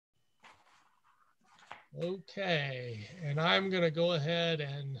Okay, and I'm going to go ahead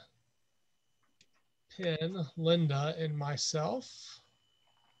and pin Linda and myself.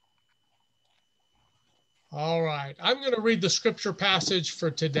 All right, I'm going to read the scripture passage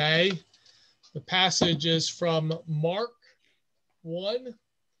for today. The passage is from Mark 1.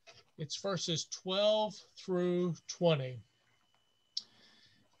 It's verses 12 through 20.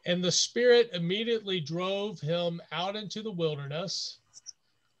 And the Spirit immediately drove him out into the wilderness.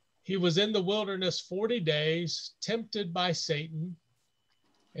 He was in the wilderness 40 days, tempted by Satan,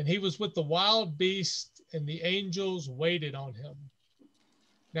 and he was with the wild beasts, and the angels waited on him.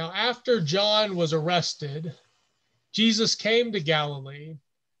 Now, after John was arrested, Jesus came to Galilee,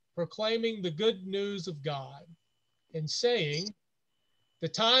 proclaiming the good news of God, and saying, "The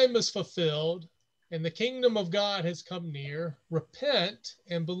time is fulfilled, and the kingdom of God has come near. Repent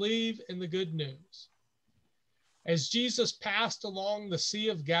and believe in the good news." As Jesus passed along the Sea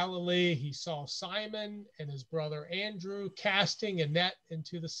of Galilee, he saw Simon and his brother Andrew casting a net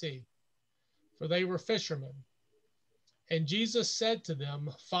into the sea, for they were fishermen. And Jesus said to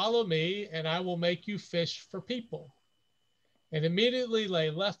them, "Follow me, and I will make you fish for people." And immediately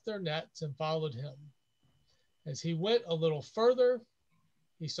they left their nets and followed him. As he went a little further,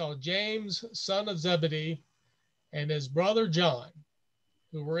 he saw James, son of Zebedee, and his brother John,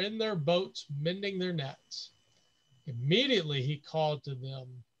 who were in their boats mending their nets. Immediately he called to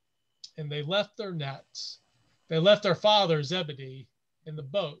them, and they left their nets. They left their father Zebedee in the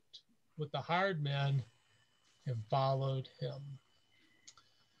boat with the hired men and followed him.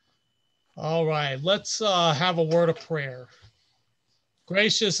 All right, let's have a word of prayer.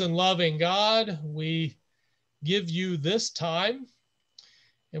 Gracious and loving God, we give you this time,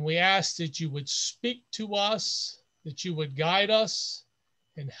 and we ask that you would speak to us, that you would guide us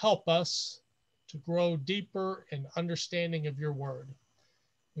and help us to grow deeper in understanding of your word.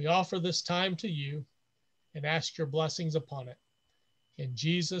 We offer this time to you and ask your blessings upon it. In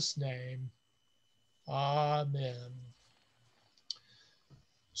Jesus' name, amen.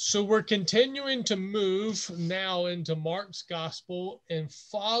 So we're continuing to move now into Mark's gospel and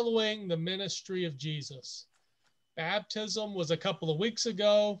following the ministry of Jesus. Baptism was a couple of weeks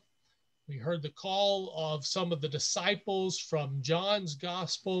ago. We heard the call of some of the disciples from John's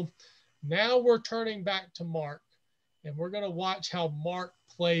gospel. Now we're turning back to Mark, and we're going to watch how Mark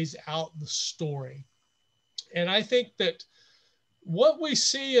plays out the story. And I think that what we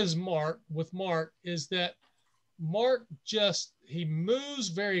see as Mark is that Mark he moves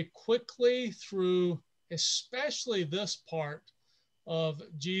very quickly through, especially this part of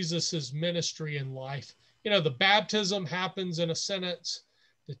Jesus's ministry and life. You know, the baptism happens in a sentence.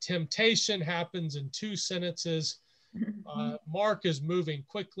 The temptation happens in 2 sentences. Mark is moving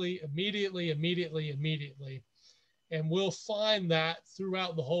quickly, immediately. And we'll find that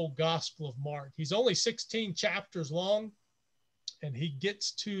throughout the whole Gospel of Mark. He's only 16 chapters long, and he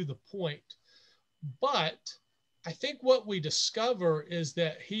gets to the point. But I think what we discover is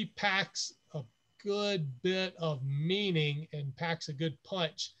that he packs a good bit of meaning and packs a good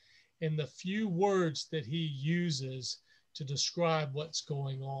punch in the few words that he uses to describe what's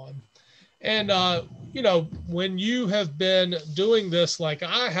going on. And, when you have been doing this like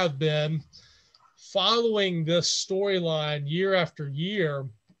I have been, following this storyline year after year,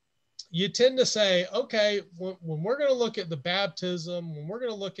 you tend to say, okay, when we're going to look at the baptism, when we're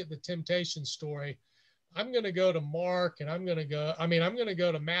going to look at the temptation story, I'm going to go to Mark and I'm going to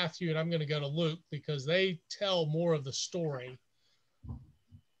go to Matthew and I'm going to go to Luke because they tell more of the story.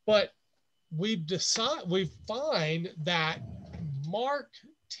 But we find that Mark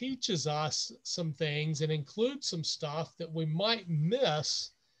teaches us some things and includes some stuff that we might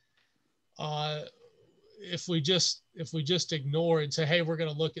miss if we just ignore and say, hey, we're going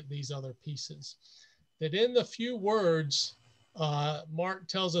to look at these other pieces. That in the few words, Mark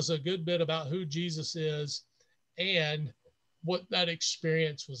tells us a good bit about who Jesus is and what that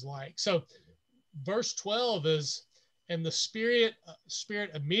experience was like. So verse 12 is, and the Spirit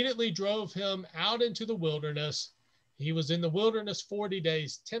immediately drove him out into the wilderness. He was in the wilderness 40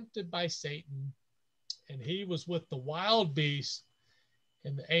 days, tempted by Satan, and he was with the wild beasts,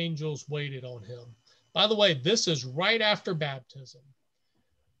 and the angels waited on him. By the way, this is right after baptism.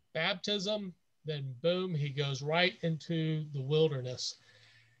 Baptism, then boom, he goes right into the wilderness.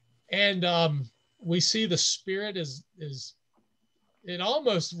 And we see the Spirit is it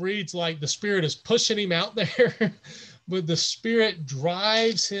almost reads like the Spirit is pushing him out there, but the Spirit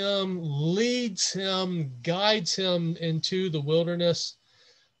drives him, leads him, guides him into the wilderness.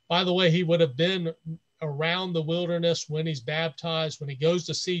 By the way, he would have been around the wilderness when he's baptized. When he goes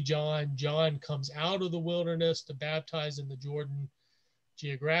to see John, John comes out of the wilderness to baptize in the Jordan.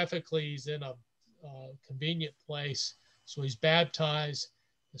 Geographically, he's in a convenient place. So he's baptized.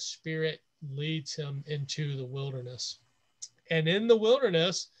 The Spirit leads him into the wilderness. And in the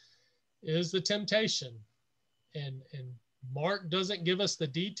wilderness is the temptation. And Mark doesn't give us the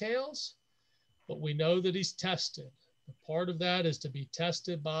details, but we know that he's tested. Part of that is to be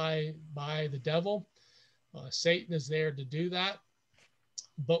tested by the devil. Satan is there to do that.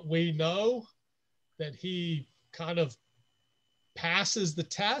 But we know that he kind of passes the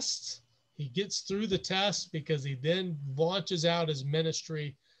test. He gets through the test because he then launches out his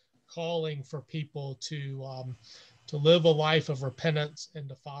ministry, calling for people to live a life of repentance and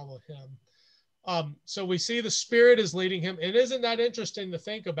to follow him. So we see the Spirit is leading him. And isn't that interesting to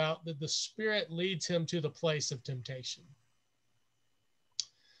think about, that the Spirit leads him to the place of temptation?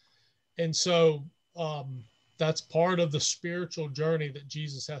 And so that's part of the spiritual journey that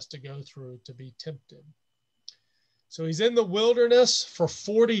Jesus has to go through to be tempted. So he's in the wilderness for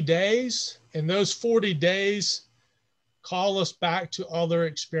 40 days, and those 40 days call us back to other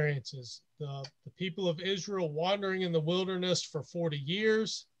experiences. The people of Israel wandering in the wilderness for 40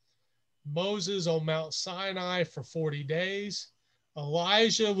 years, Moses on Mount Sinai for 40 days.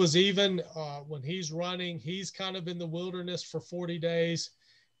 Elijah was even, when he's running, he's kind of in the wilderness for 40 days.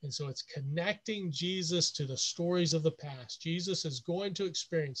 And so it's connecting Jesus to the stories of the past. Jesus is going to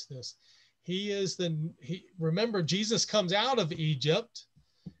experience this. Remember, Jesus comes out of Egypt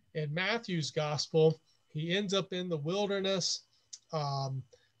in Matthew's gospel. He ends up in the wilderness.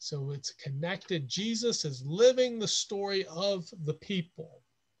 So it's connected. Jesus is living the story of the people.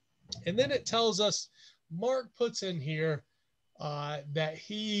 And then it tells us, Mark puts in here that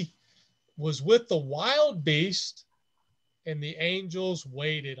he was with the wild beast and the angels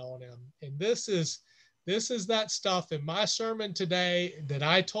waited on him. And this is that stuff in my sermon today that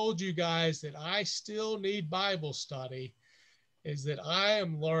I told you guys that I still need Bible study, is that I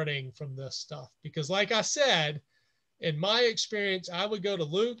am learning from this stuff. Because like I said, in my experience, I would go to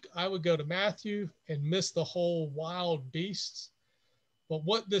Luke, I would go to Matthew and miss the whole wild beasts. But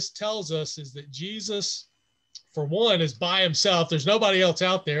what this tells us is that Jesus, for one, is by himself. There's nobody else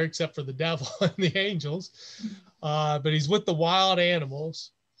out there except for the devil and the angels. But he's with the wild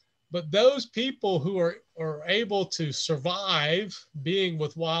animals. But those people who are able to survive being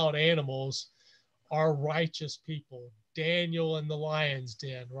with wild animals are righteous people. Daniel in the lion's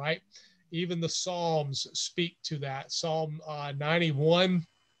den, right? Even the Psalms speak to that. Psalm 91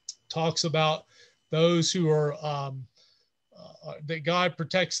 talks about those who are, that God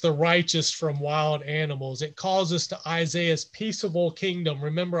protects the righteous from wild animals. It calls us to Isaiah's peaceable kingdom.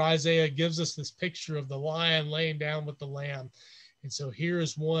 Remember, Isaiah gives us this picture of the lion laying down with the lamb. And so here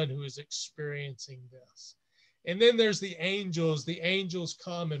is one who is experiencing this. And then there's the angels. The angels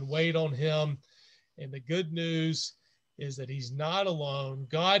come and wait on him. And the good news is that he's not alone.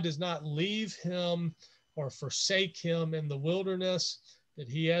 God does not leave him or forsake him in the wilderness, that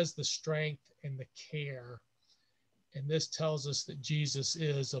he has the strength and the care. And this tells us that Jesus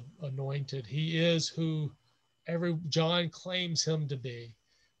is anointed. He is who John claims him to be,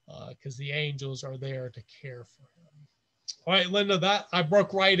 because the angels are there to care for him. All right, Linda, that I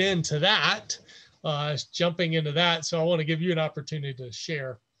broke right into that, jumping into that. So I want to give you an opportunity to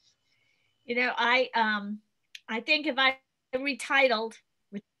share. You know, I think if I retitled,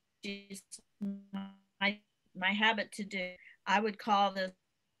 which is my habit to do, I would call this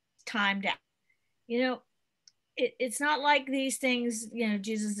timed out. You know, it's not like these things, you know,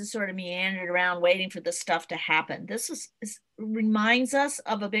 Jesus is sort of meandered around waiting for this stuff to happen. This reminds us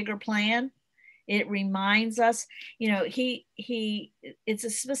of a bigger plan. It reminds us, you know, it's a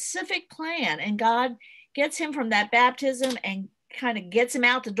specific plan, and God gets him from that baptism and kind of gets him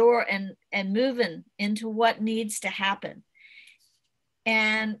out the door and moving into what needs to happen.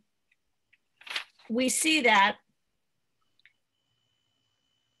 And we see that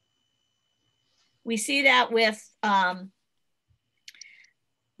with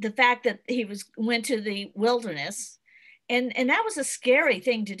the fact that he went to the wilderness, and that was a scary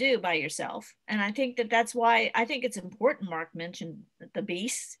thing to do by yourself. And I think that's why I think it's important Mark mentioned the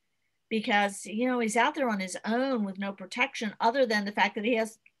beast, because, you know, he's out there on his own with no protection other than the fact that he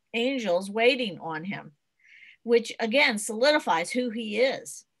has angels waiting on him, which again solidifies who he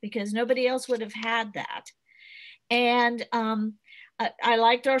is, because nobody else would have had that. And I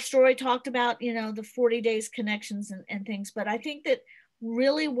liked our story, talked about, you know, the 40 days connections and things. But I think that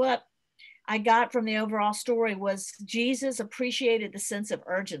really what I got from the overall story was Jesus appreciated the sense of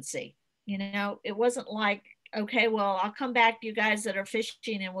urgency. You know, it wasn't like, okay, well, I'll come back to you guys that are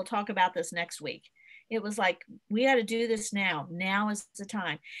fishing and we'll talk about this next week. It was like, we got to do this now. Now is the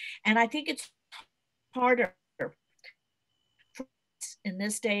time. And I think it's harder in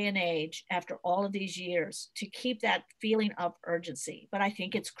this day and age after all of these years to keep that feeling of urgency. But I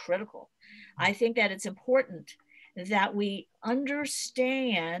think it's critical. I think that it's important that we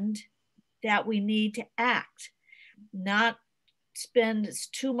understand that we need to act, not spend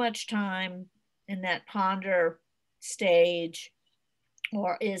too much time in that ponder stage,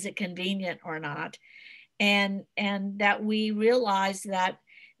 or is it convenient or not, and that we realize that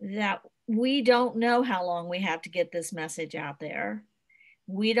we don't know how long we have to get this message out there.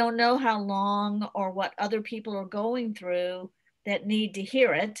 We don't know how long or what other people are going through that need to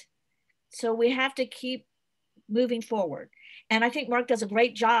hear it. So we have to keep moving forward. And I think Mark does a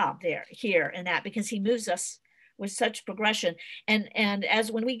great job there here in that, because he moves us with such progression. And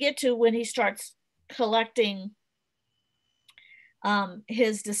as when we get to when he starts collecting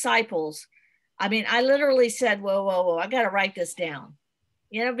his disciples, I mean, I literally said, whoa, I got to write this down,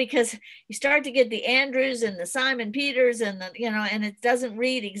 because you start to get the Andrews and the Simon Peters and and it doesn't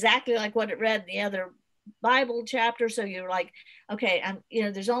read exactly like what it read in the other Bible chapter. So you're like, okay,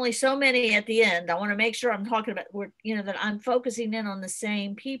 there's only so many at the end. I want to make sure I'm talking about, that I'm focusing in on the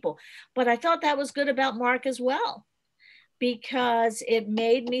same people. But I thought that was good about Mark as well, because it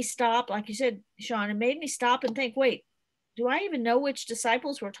made me stop, like you said, Sean, it made me stop and think, wait, do I even know which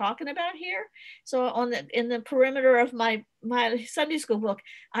disciples we're talking about here? So in the perimeter of my Sunday school book,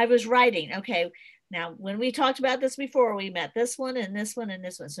 I was writing, okay, now when we talked about this before, we met this one and this one and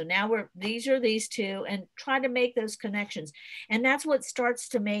this one. So now these are these two, and try to make those connections. And that's what starts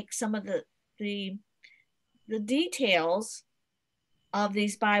to make some of the details of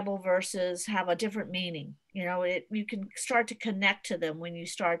these Bible verses have a different meaning. You can start to connect to them when you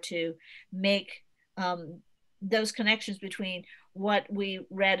start to make those connections between what we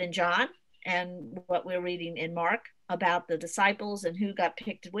read in John and what we're reading in Mark about the disciples and who got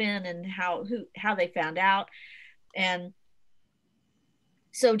picked when and how they found out. And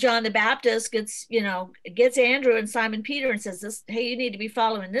so John the Baptist gets Andrew and Simon Peter and says, this, hey, you need to be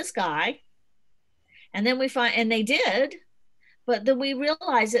following this guy. And then we find, and they did, but then we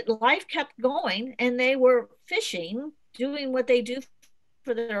realized that life kept going and they were fishing, doing what they do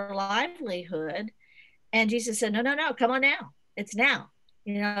for their livelihood. And Jesus said, no, come on now. It's now.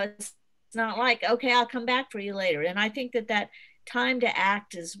 It's not like, okay, I'll come back for you later. And I think that time to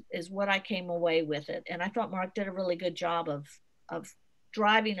act is what I came away with it. And I thought Mark did a really good job of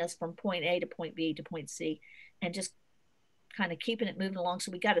driving us from point A to point B to point C, and just kind of keeping it moving along.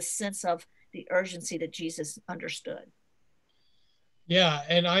 So we got a sense of the urgency that Jesus understood. Yeah,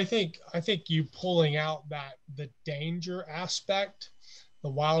 and I think you pulling out that the danger aspect, the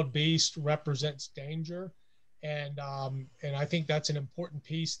wild beast represents danger, and I think that's an important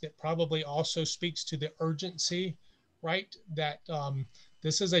piece that probably also speaks to the urgency, right? That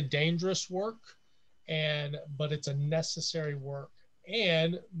this is a dangerous work, but it's a necessary work.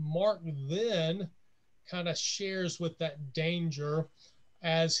 And Mark then kind of shares with that danger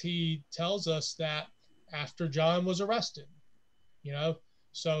as he tells us that after John was arrested,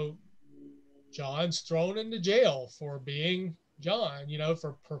 so John's thrown into jail for being John,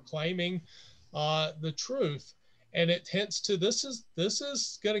 for proclaiming the truth. And it hints to this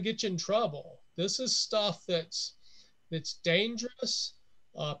is going to get you in trouble. This is stuff that's dangerous.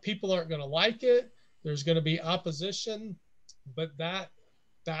 People aren't going to like it. There's going to be opposition. But that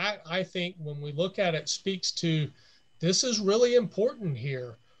I think when we look at it speaks to this is really important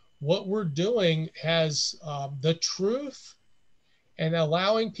here. What we're doing has the truth, and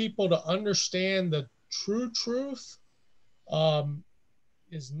allowing people to understand the true truth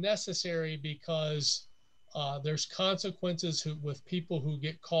is necessary, because there's consequences with people who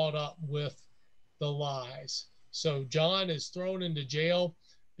get caught up with the lies. So John is thrown into jail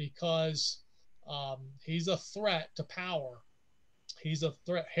because he's a threat to power. He's a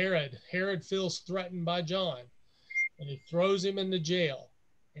threat. Herod feels threatened by John, and he throws him into jail.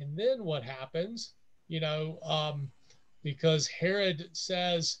 And then what happens? Because Herod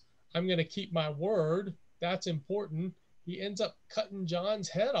says, I'm going to keep my word. That's important. He ends up cutting John's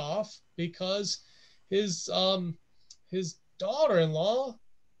head off because his daughter-in-law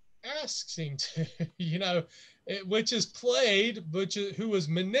asks him to, which is played, who was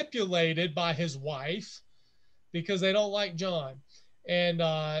manipulated by his wife because they don't like John. And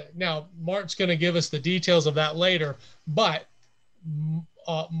now Mark's going to give us the details of that later, but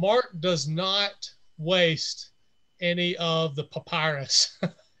Mark does not waste any of the papyrus.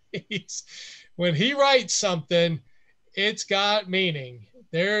 When he writes something, it's got meaning.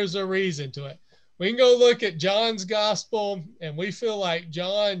 There's a reason to it. We can go look at John's gospel, and we feel like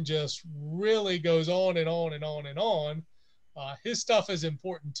John just really goes on and on and on and on. His stuff is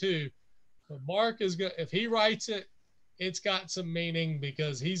important too, but Mark is good. If he writes it, it's got some meaning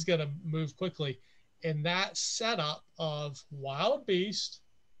because he's going to move quickly. And that setup of wild beast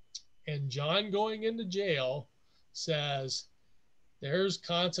and John going into jail says there's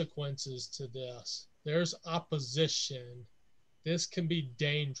consequences to this. There's opposition. This can be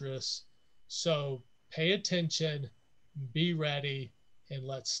dangerous. So pay attention, be ready, and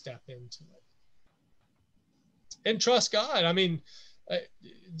let's step into it. And trust God. I mean,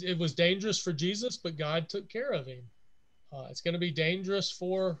 it was dangerous for Jesus, but God took care of him. It's going to be dangerous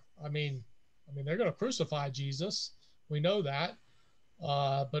for, they're going to crucify Jesus. We know that.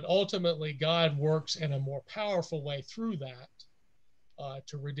 But ultimately, God works in a more powerful way through that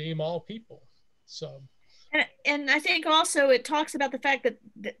to redeem all people. So, and I think also it talks about the fact that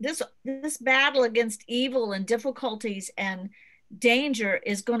this battle against evil and difficulties and danger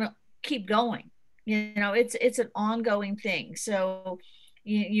is going to keep going. You know, it's an ongoing thing. So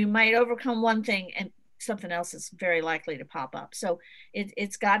you might overcome one thing and something else is very likely to pop up. So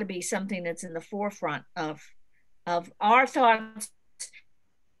it's got to be something that's in the forefront of our thoughts.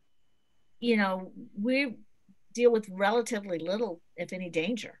 You know, we deal with relatively little, if any,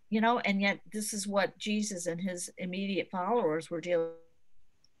 danger, you know, and yet this is what Jesus and his immediate followers were dealing with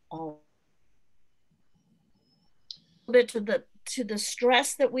all a bit to the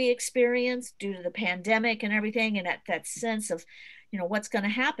stress that we experience due to the pandemic and everything, and that sense of, you know, what's going to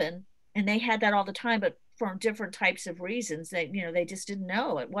happen. And they had that all the time, but for different types of reasons. They just didn't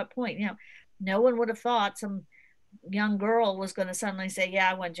know at what point, no one would have thought some young girl was going to suddenly say,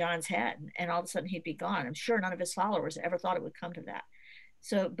 yeah, I want John's head, and all of a sudden he'd be gone. I'm sure none of his followers ever thought it would come to that.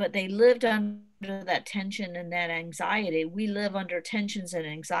 So, but they lived under that tension and that anxiety. We live under tensions and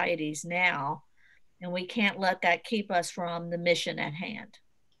anxieties now, and we can't let that keep us from the mission at hand.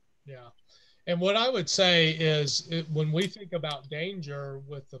 Yeah. And what I would say is when we think about danger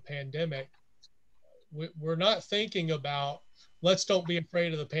with the pandemic, we're not thinking about let's don't be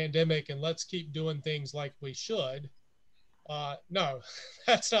afraid of the pandemic and let's keep doing things like we should. No,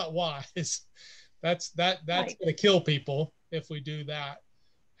 that's not wise. That's right. Going to kill people if we do that.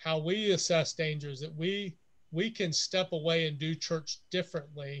 How we assess danger is that we can step away and do church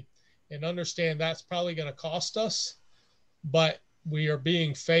differently and understand that's probably going to cost us, but we are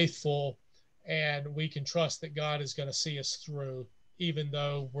being faithful and we can trust that God is going to see us through, even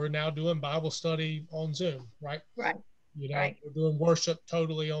though we're now doing Bible study on Zoom, right? Right. We're doing worship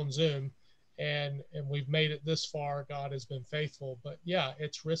totally on Zoom, and we've made it this far. God has been faithful, but yeah,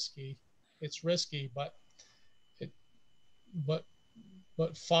 it's risky. It's risky, but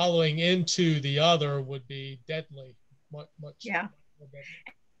following into the other would be deadly. Much yeah.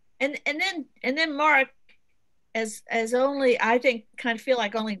 Deadly. And then Mark, as only I think kind of feel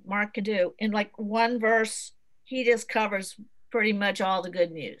like only Mark can do, in like one verse, he just covers pretty much all the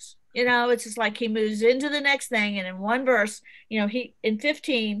good news. You know, it's just like he moves into the next thing, and in one verse, he in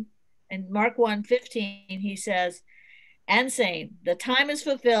 15, and Mark 1:15, he says, and saying, the time is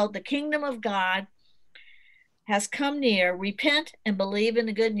fulfilled, the kingdom of God has come near, repent and believe in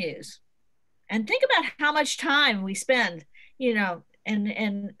the good news. And think about how much time we spend,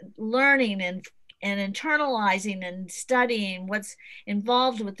 and learning and internalizing and studying what's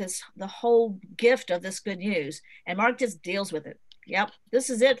involved with this, the whole gift of this good news. And Mark just deals with it. Yep,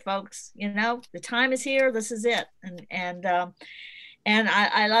 this is it, folks. The time is here. This is it. And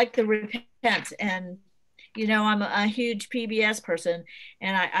I like the repent. And I'm a huge PBS person,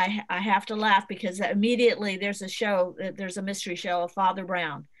 and I have to laugh because immediately there's a mystery show of Father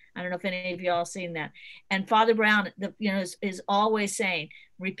Brown. I don't know if any of y'all seen that. And Father Brown, is always saying,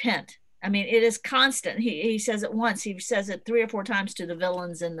 repent. I mean, it is constant. He says it once. He says it 3 or 4 times to the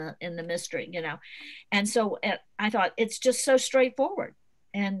villains in the mystery, And so I thought it's just so straightforward.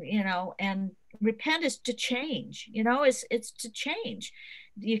 And, and repent is to change, it's to change.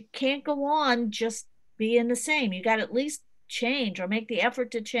 You can't go on just being the same. You got to at least change or make the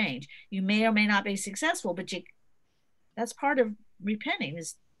effort to change. You may or may not be successful, but that's part of repenting,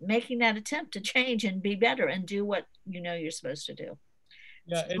 is making that attempt to change and be better and do what you're supposed to do.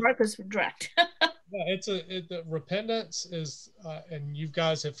 Yeah, Mark was direct. Yeah, the repentance is, and you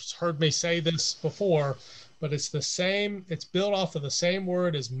guys have heard me say this before, but it's the same. It's built off of the same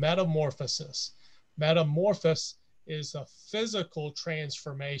word as metamorphosis. Metamorphosis is a physical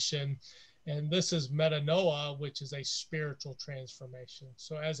transformation, and this is metanoia, which is a spiritual transformation.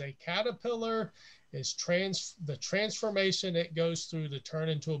 So as a caterpillar is the transformation it goes through to turn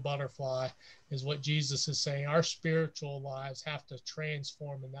into a butterfly is what Jesus is saying. Our spiritual lives have to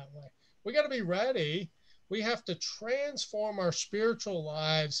transform in that way. We got to be ready. We have to transform our spiritual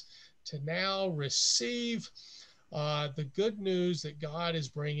lives to now receive the good news that God is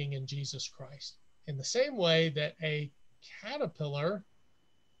bringing in Jesus Christ. In the same way that a caterpillar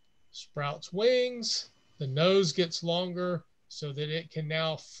sprouts wings, the nose gets longer so that it can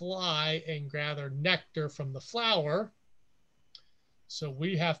now fly and gather nectar from the flower. So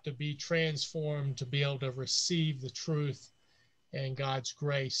we have to be transformed to be able to receive the truth and God's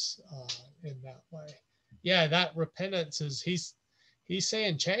grace in that way. Yeah, that repentance is he's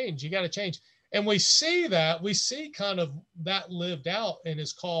saying change. You got to change, and we see that we see kind of that lived out in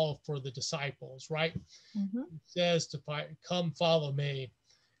his call for the disciples, right? Mm-hmm. He says to come follow me,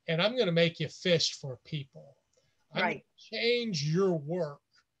 and I'm going to make you fish for people. I'm going to change your work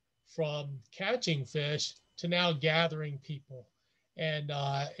from catching fish to now gathering people, and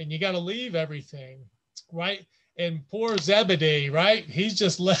you got to leave everything, right? And poor Zebedee, right? He's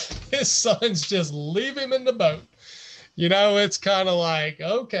just let his sons just leave him in the boat. It's kind of like,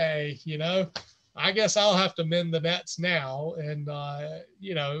 okay, I guess I'll have to mend the nets now. And,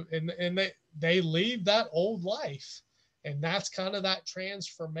 and they leave that old life. And that's kind of that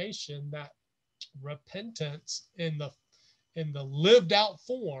transformation, that repentance in the lived out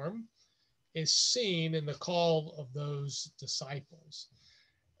form is seen in the call of those disciples.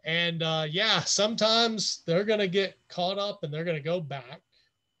 And sometimes they're going to get caught up and they're going to go back.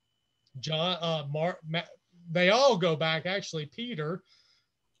 They all go back. Actually, Peter,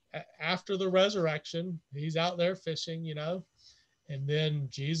 after the resurrection, he's out there fishing, and then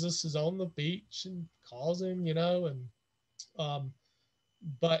Jesus is on the beach and calls him,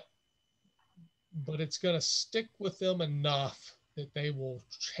 but it's going to stick with them enough that they will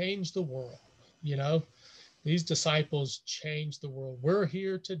change the world, These disciples changed the world. We're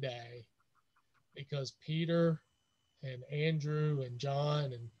here today because Peter and Andrew and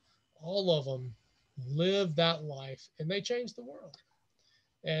John and all of them lived that life and they changed the world.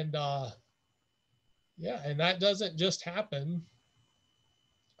 And and that doesn't just happen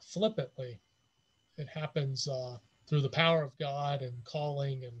flippantly. It happens through the power of God and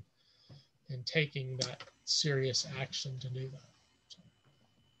calling and taking that serious action to do that. So.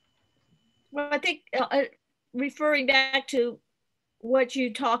 Well, I think referring back to what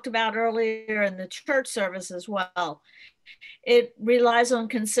you talked about earlier in the church service as well, it relies on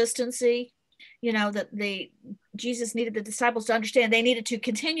consistency. That Jesus needed the disciples to understand they needed to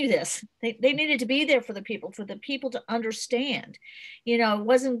continue this. They needed to be there for the people to understand. It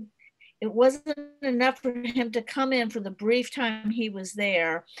wasn't enough for him to come in for the brief time he was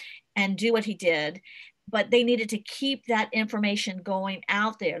there and do what he did, but they needed to keep that information going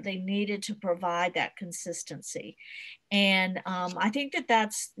out there. They needed to provide that consistency. And I think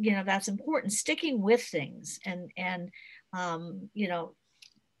that's important, sticking with things and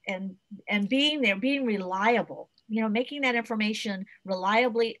being there, being reliable, making that information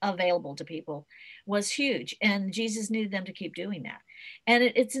reliably available to people was huge. And Jesus needed them to keep doing that. And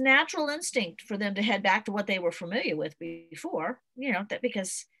it's a natural instinct for them to head back to what they were familiar with before, that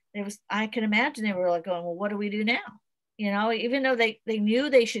because I can imagine they were like going, well, what do we do now? Even though they knew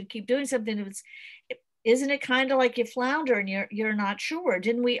they should keep doing something, isn't it kind of like you flounder and you're not sure?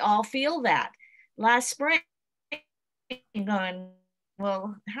 Didn't we all feel that last spring, going,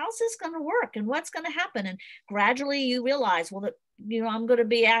 well, how's this going to work and what's going to happen? And gradually you realize, well, that, I'm going to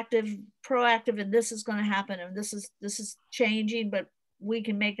be proactive, and this is going to happen, and this is changing, but we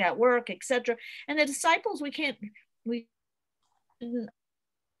can make that work, etc. And the disciples, we didn't,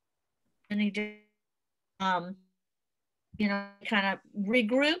 kind of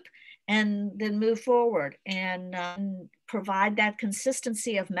regroup and then move forward and provide that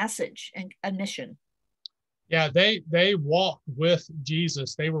consistency of message and a mission. Yeah, they walked with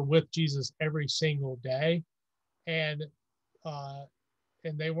Jesus. They were with Jesus every single day, and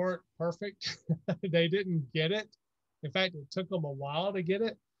they weren't perfect. They didn't get it. In fact, it took them a while to get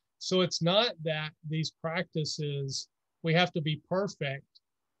it. So it's not that these practices, we have to be perfect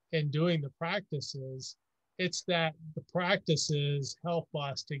in doing the practices. It's that the practices help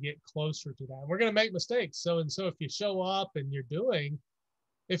us to get closer to that. We're going to make mistakes. So if you show up and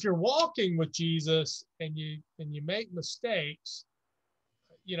if you're walking with Jesus and you make mistakes,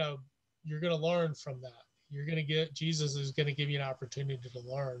 you're going to learn from that. Jesus is going to give you an opportunity to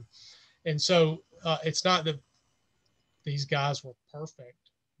learn. And so it's not that these guys were perfect,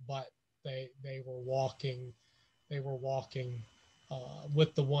 but they were walking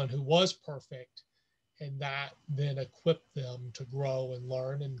with the one who was perfect, and that then equipped them to grow and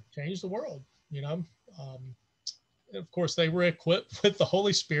learn and change the world. Of course, they were equipped with the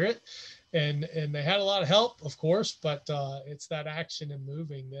Holy Spirit, and they had a lot of help, of course, but it's that action and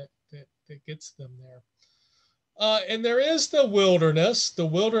moving that gets them there. And there is the wilderness. The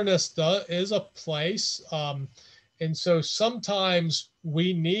wilderness is a place. And so sometimes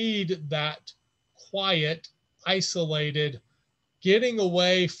we need that quiet isolated, getting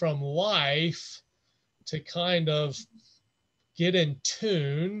away from life to kind of get in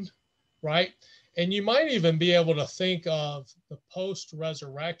tune, right? And you might even be able to think of the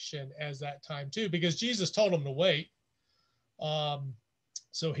post-resurrection as that time too, because Jesus told them to wait.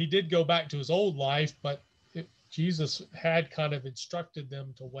 So he did go back to his old life, but Jesus had kind of instructed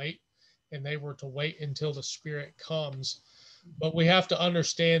them to wait, and they were to wait until the Spirit comes. But we have to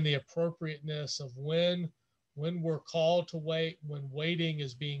understand the appropriateness of when we're called to wait, when waiting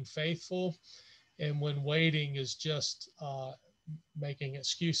is being faithful, and when waiting is just making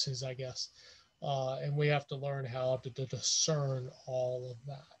excuses, I guess. And we have to learn how to discern all of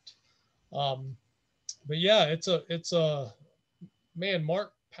that. But yeah, it's a man.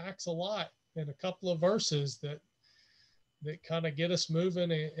 Mark packs a lot in a couple of verses that kind of get us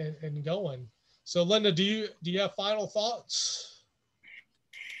moving and going. So, Linda, do you have final thoughts?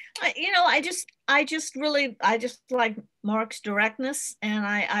 I just like Mark's directness, and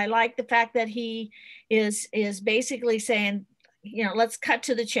I like the fact that he is basically saying, let's cut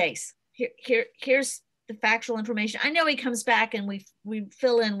to the chase. Here's the factual information. I know he comes back and we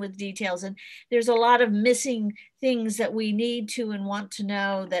fill in with details, and there's a lot of missing things that we need to and want to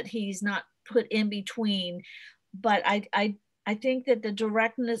know that he's not put in between. But I think that the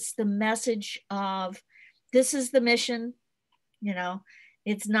directness, the message of this is the mission,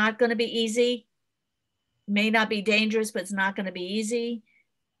 it's not going to be easy, may not be dangerous, but it's not going to be easy,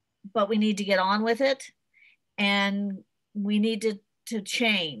 but we need to get on with it. And we need to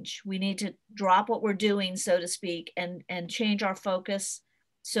change. We need to drop what we're doing, so to speak, and change our focus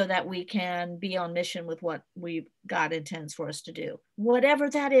so that we can be on mission with what God intends for us to do, whatever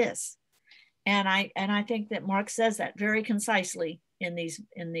that is. And I think that Mark says that very concisely in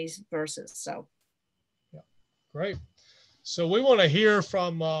these verses. So, yeah, great. So we want to hear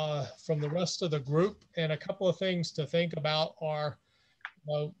from the rest of the group, and a couple of things to think about are,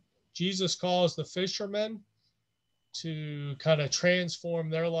 Jesus calls the fishermen to kind of transform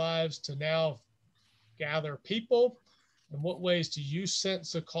their lives to now gather people. In what ways do you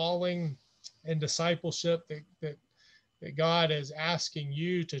sense a calling and discipleship that God is asking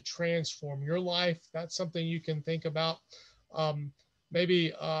you to transform your life? That's something you can think about.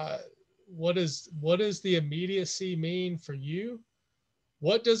 Maybe what does the immediacy mean for you?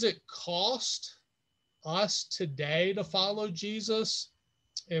 What does it cost us today to follow Jesus?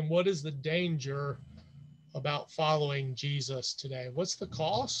 And what is the danger about following Jesus today? What's the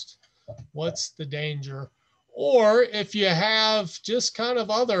cost? What's the danger? Or if you have just kind of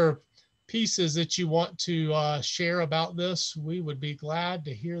other pieces that you want to share about this, we would be glad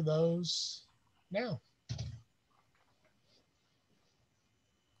to hear those now.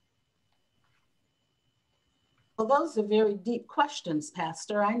 Well, those are very deep questions,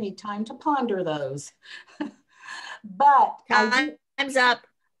 Pastor. I need time to ponder those. But time's up.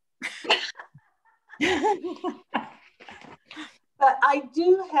 But I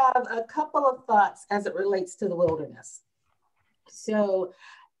do have a couple of thoughts as it relates to the wilderness. So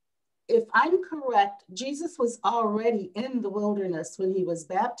if I'm correct, Jesus was already in the wilderness when he was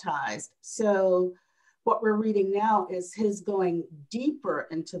baptized. So what we're reading now is his going deeper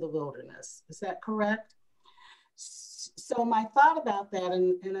into the wilderness. Is that correct? So my thought about that,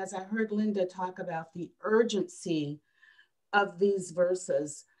 and as I heard Linda talk about the urgency of these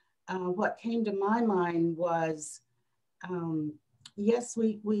verses, what came to my mind was, yes,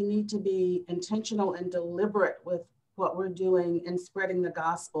 we need to be intentional and deliberate with what we're doing in spreading the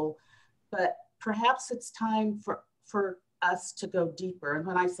gospel, but perhaps it's time for us to go deeper. And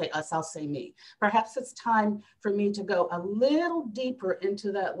when I say us, I'll say me. Perhaps it's time for me to go a little deeper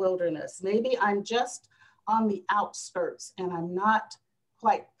into that wilderness. Maybe I'm just on the outskirts and I'm not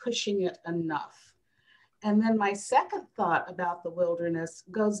quite pushing it enough. And then my second thought about the wilderness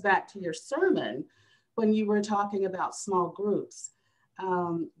goes back to your sermon when you were talking about small groups.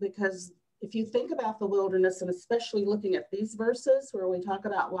 Because if you think about the wilderness, and especially looking at these verses where we talk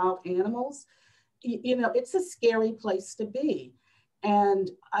about wild animals, it's a scary place to be. And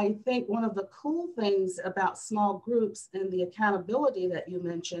I think one of the cool things about small groups and the accountability that you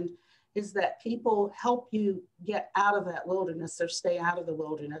mentioned is that people help you get out of that wilderness or stay out of the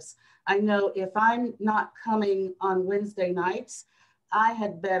wilderness. I know if I'm not coming on Wednesday nights, I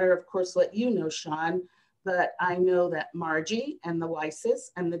had better, of course, let you know, Sean, but I know that Margie and the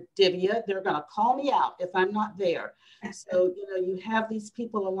Weisses and the Divya, they're gonna call me out if I'm not there. So, you have these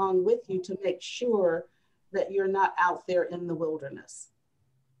people along with you to make sure that you're not out there in the wilderness.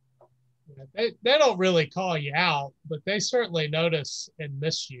 They don't really call you out, but they certainly notice and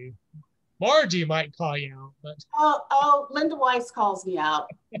miss you. Margie might call you out, but Oh, Linda Weiss calls me out.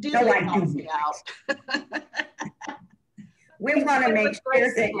 No, Delia I calls do. me out. We want to make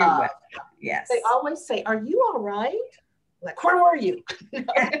sure that you're well. Yes. They always say, "Are you all right?" Like, where were you?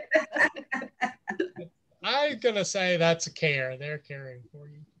 I'm gonna say that's a care. They're caring for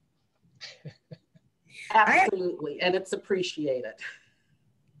you. Absolutely, and it's appreciated.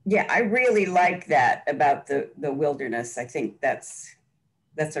 Yeah, I really like that about the wilderness. I think that's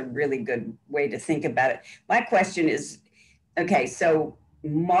a really good way to think about it. My question is, okay, so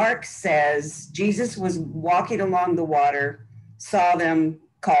Mark says Jesus was walking along the water, saw them,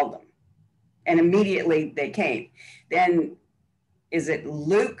 called them, and immediately they came. Then is it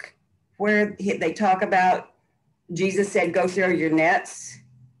Luke where they talk about Jesus said, go throw your nets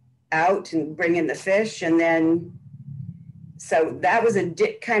out and bring in the fish, and then so that was a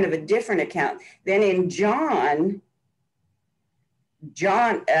kind of a different account. Then in John,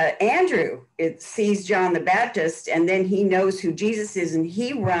 Andrew sees John the Baptist, and then he knows who Jesus is, and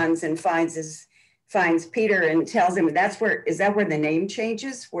he runs and finds Peter and tells him. Is that where the name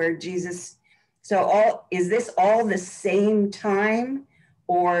changes? Where Jesus? So is this all the same time,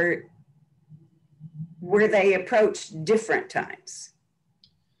 or were they approached different times?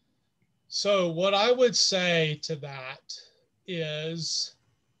 So what I would say to that is,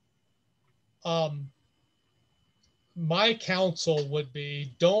 my counsel would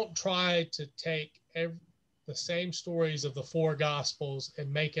be, don't try to take the same stories of the four gospels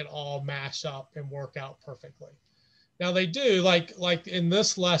and make it all mash up and work out perfectly. Now they do, like in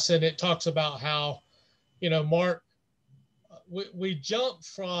this lesson, it talks about how, Mark, we jump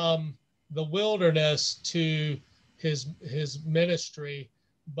from the wilderness to his ministry,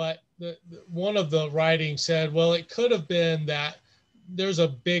 but one of the writings said, well, it could have been that there's a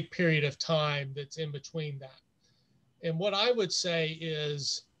big period of time that's in between that. And what I would say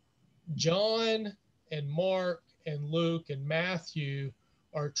is John and Mark and Luke and Matthew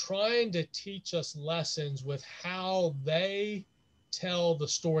are trying to teach us lessons with how they tell the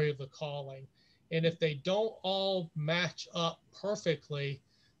story of the calling. And if they don't all match up perfectly,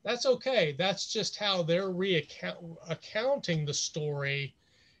 that's okay. That's just how they're accounting the story.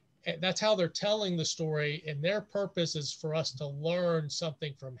 That's how they're telling the story. And their purpose is for us to learn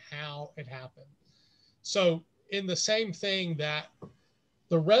something from how it happened. So in the same thing that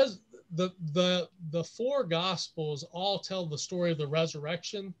the four gospels all tell the story of the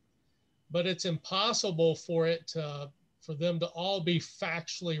resurrection, but it's impossible for them to all be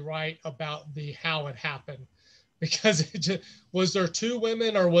factually right about how it happened, because was there two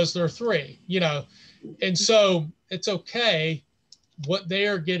women or was there three, and so it's okay. What they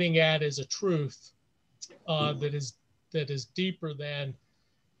are getting at is a truth that is deeper than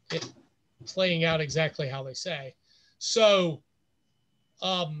it playing out exactly how they say. So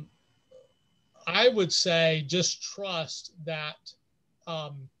I would say just trust that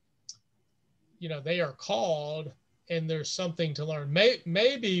they are called and there's something to learn.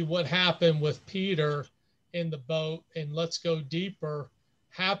 Maybe what happened with Peter in the boat and let's go deeper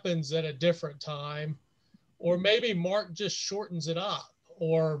happens at a different time, or maybe Mark just shortens it up,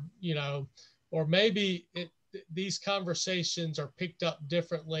 or maybe these conversations are picked up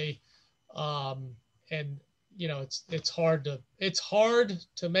differently, and it's hard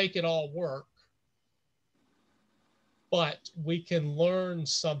to make it all work, but we can learn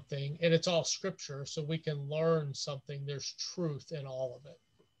something, and it's all scripture, so we can learn something. There's truth in all of it.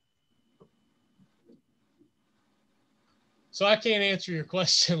 So I can't answer your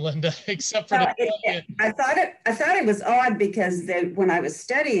question, Linda, except for I thought it was odd because when I was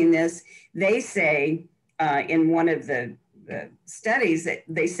studying this, they say in one of the studies that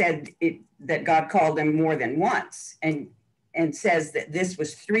they said that God called them more than once, and says that this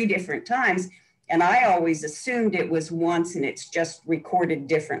was 3 different times. And I always assumed it was once, and it's just recorded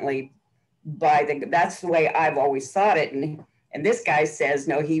differently that's the way I've always thought it. And this guy says,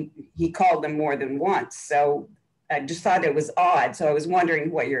 no, he called them more than once. So I just thought it was odd. So I was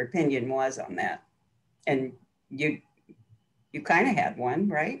wondering what your opinion was on that. And you kind of had one,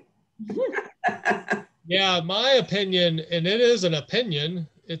 right? Yeah, my opinion, and it is an opinion,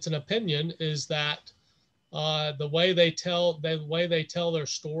 it's an opinion, is that the way they tell their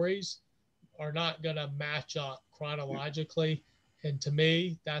stories are not going to match up chronologically. And to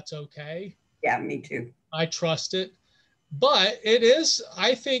me, that's okay. Yeah, me too. I trust it. But it is,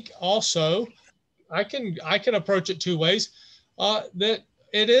 I think also, I can approach it 2 ways, that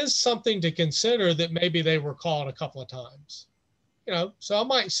it is something to consider that maybe they were called a couple of times. So I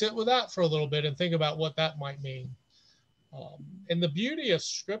might sit with that for a little bit and think about what that might mean. And the beauty of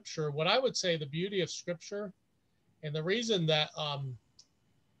Scripture, what I would say the beauty of Scripture, and the reason that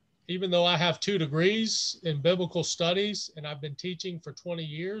even though I have 2 degrees in biblical studies and I've been teaching for 20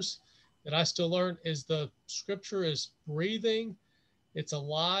 years, that I still learn is the scripture is breathing, it's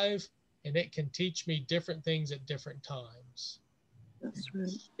alive, and it can teach me different things at different times. That's right.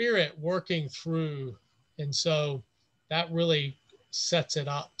 Spirit working through. And so that really sets it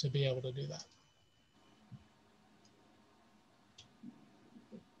up to be able to do that.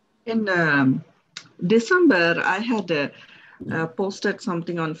 In December, I had posted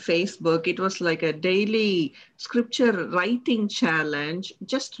something on Facebook. It was like a daily scripture writing challenge.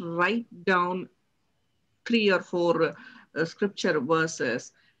 Just write down 3 or 4 scripture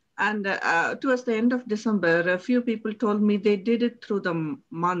verses. And towards the end of December, a few people told me they did it through the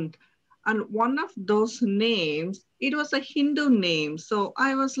month. And one of those names, it was a Hindu name. So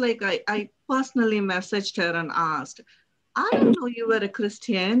I was like, I personally messaged her and asked, I don't know you were a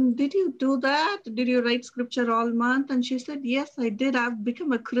Christian. Did you do that? Did you write scripture all month? And she said, yes, I did. I've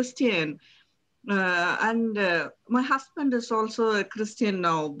become a Christian. And my husband is also a Christian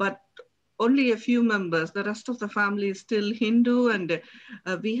now, but only a few members. The rest of the family is still Hindu, and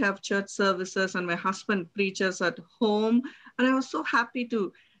we have church services, and my husband preaches at home. And I was so happy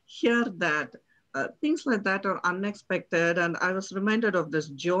to hear that. Things like that are unexpected. And I was reminded of this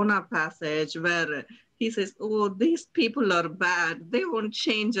Jonah passage where he says, oh, these people are bad. They won't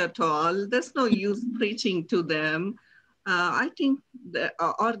change at all. There's no use preaching to them. I think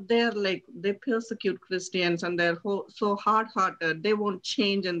or they're like, they persecute Christians and they're so hard-hearted, they won't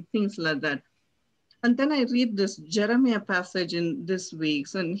change and things like that. And then I read this Jeremiah passage in this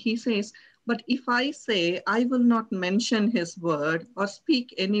week's, and he says, but if I say I will not mention his word or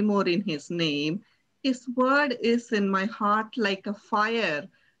speak anymore in his name, his word is in my heart like a fire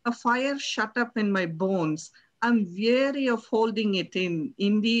shut up in my bones. I'm weary of holding it in.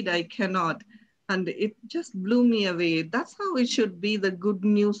 Indeed, I cannot. And it just blew me away. That's how it should be, the good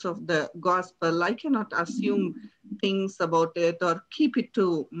news of the gospel. I cannot assume things about it or keep it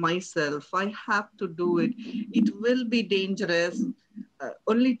to myself. I have to do it. It will be dangerous.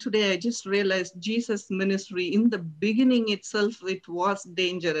 Only today I just realized Jesus' ministry in the beginning itself, it was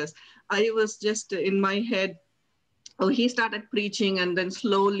dangerous. I was just in my head, oh, he started preaching and then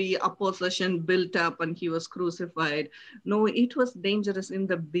slowly opposition built up and he was crucified. No, it was dangerous in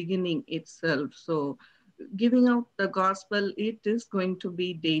the beginning itself. So giving out the gospel, it is going to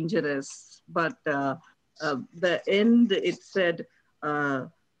be dangerous. But the end, it said,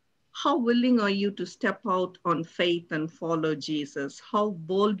 how willing are you to step out on faith and follow Jesus? How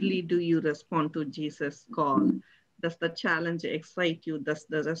boldly do you respond to Jesus' call? Does the challenge excite you? Does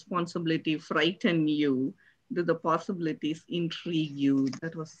the responsibility frighten you? Do the possibilities intrigue you?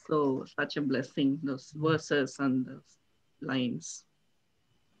 That was such a blessing, those verses and those lines.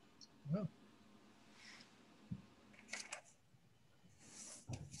 Wow.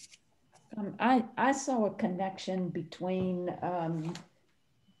 I saw a connection between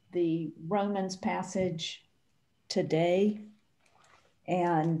the Romans passage today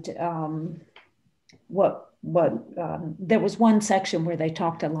and there was one section where they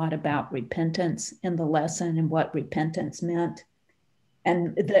talked a lot about repentance in the lesson and what repentance meant.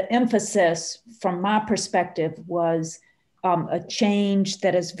 And the emphasis from my perspective was a change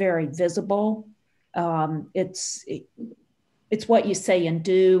that is very visible. It's what you say and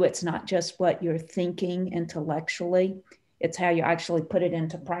do. It's not just what you're thinking intellectually. It's how you actually put it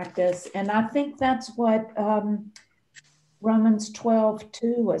into practice. And I think that's what Romans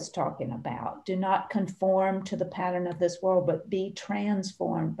 12:2 was talking about. Do not conform to the pattern of this world, but be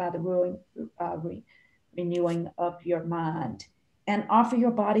transformed by the renewing of your mind, and offer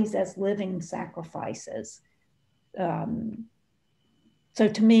your bodies as living sacrifices. So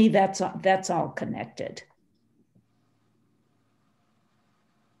to me, that's all connected.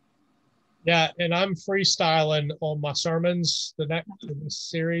 Yeah, and I'm freestyling on my sermons in this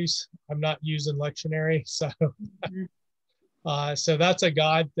series. I'm not using lectionary, so so that's a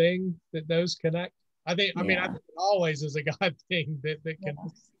God thing that those connect. I think I think it always is a God thing that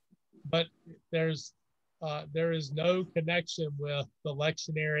connects. But there is no connection with the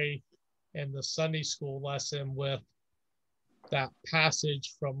lectionary and the Sunday school lesson with that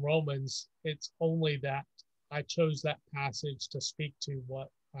passage from Romans. It's only that I chose that passage to speak to what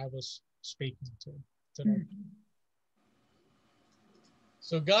I was speaking to today.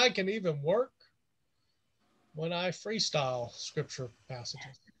 So God can even work when I freestyle scripture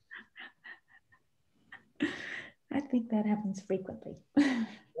passages. I think that happens frequently. Yeah.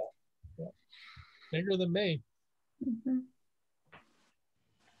 Bigger than me. Mm-hmm.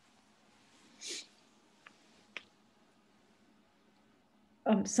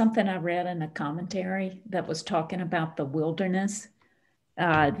 Something I read in a commentary that was talking about the wilderness.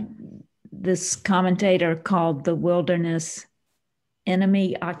 this commentator called the wilderness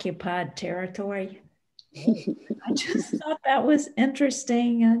enemy occupied territory. I just thought that was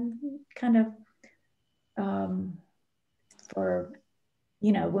interesting and kind of for,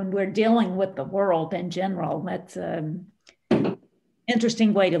 when we're dealing with the world in general, that's an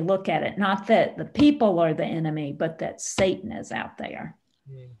interesting way to look at it. Not that the people are the enemy, but that Satan is out there.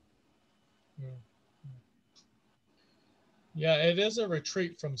 Yeah, it is a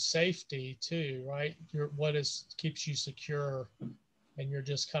retreat from safety too, right? Keeps you secure, and you're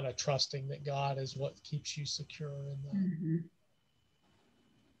just kind of trusting that God is what keeps you secure in that. Mm-hmm.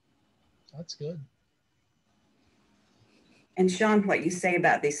 That's good. And Sean, what you say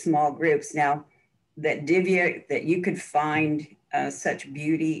about these small groups now, that Divya, that you could find such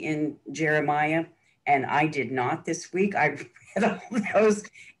beauty in Jeremiah, and I did not this week. I read all those,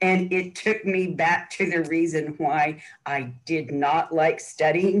 and it took me back to the reason why I did not like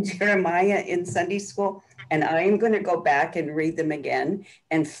studying Jeremiah in Sunday school. And I am going to go back and read them again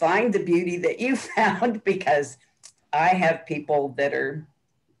and find the beauty that you found, because I have people that are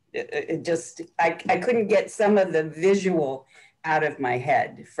I couldn't get some of the visual out of my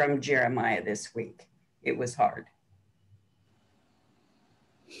head from Jeremiah this week. It was hard.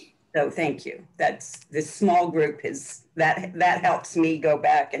 So thank you. This small group that helps me go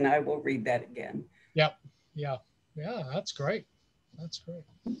back, and I will read that again. Yep. Yeah. That's great. That's great.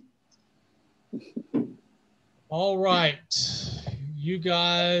 All right. You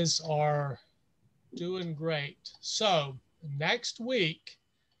guys are doing great. So next week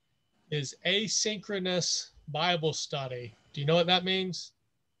is asynchronous Bible study. Do you know what that means?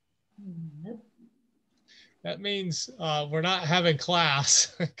 Nope. That means we're not having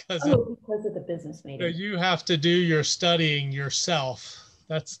class because of the business meeting. you have to do your studying yourself.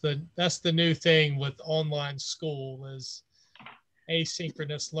 That's the new thing with online school is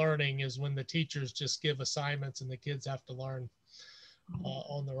asynchronous learning, is when the teachers just give assignments and the kids have to learn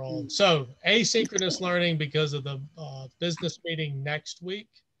on their own. So asynchronous learning because of the business meeting next week.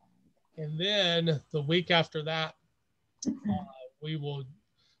 And then the week after that,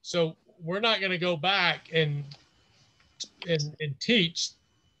 we're not going to go back and teach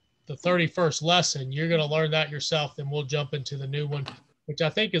the 31st lesson. You're going to learn that yourself. Then we'll jump into the new one, which I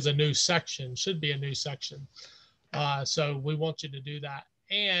think is a new section, should be a new section. So we want you to do that.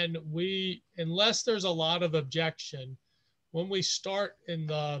 And unless there's a lot of objection, when we start in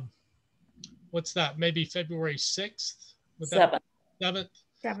maybe February 6th? 7th?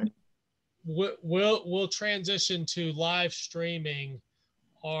 We'll transition to live streaming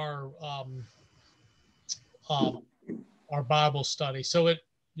our Bible study. So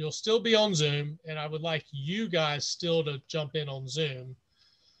you'll still be on Zoom, and I would like you guys still to jump in on Zoom,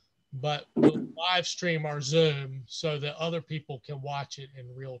 but we'll live stream our Zoom so that other people can watch it in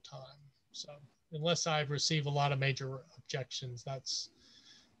real time. So unless I receive a lot of major objections, that's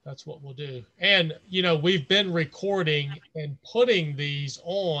what we'll do. And we've been recording and putting these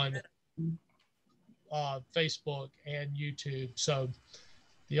on Facebook and YouTube. So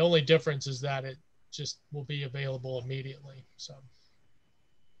the only difference is that it just will be available immediately. So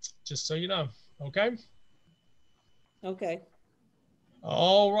just so you know. Okay. Okay.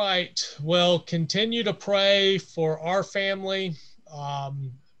 All right. Well, continue to pray for our family,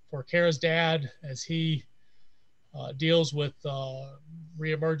 for Kara's dad as he deals with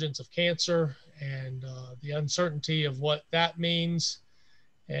reemergence of cancer and the uncertainty of what that means.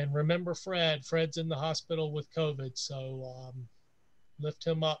 And remember Fred's in the hospital with COVID. So lift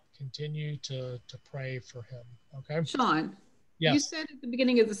him up, continue to pray for him. Okay. Sean, yes. You said at the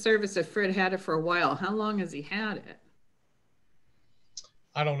beginning of the service that Fred had it for a while. How long has he had it?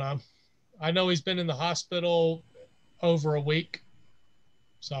 I don't know. I know he's been in the hospital over a week.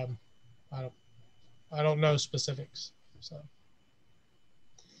 So I don't know specifics. So,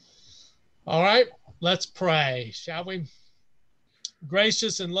 all right, let's pray, shall we?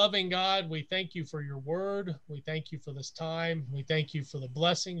 Gracious and loving God, we thank you for your word. We thank you for this time. We thank you for the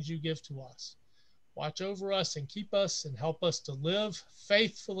blessings you give to us. Watch over us and keep us and help us to live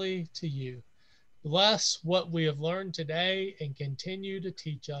faithfully to you. Bless what we have learned today and continue to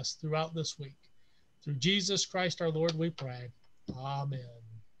teach us throughout this week. Through Jesus Christ our Lord we pray. Amen.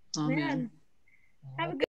 Amen. Have a good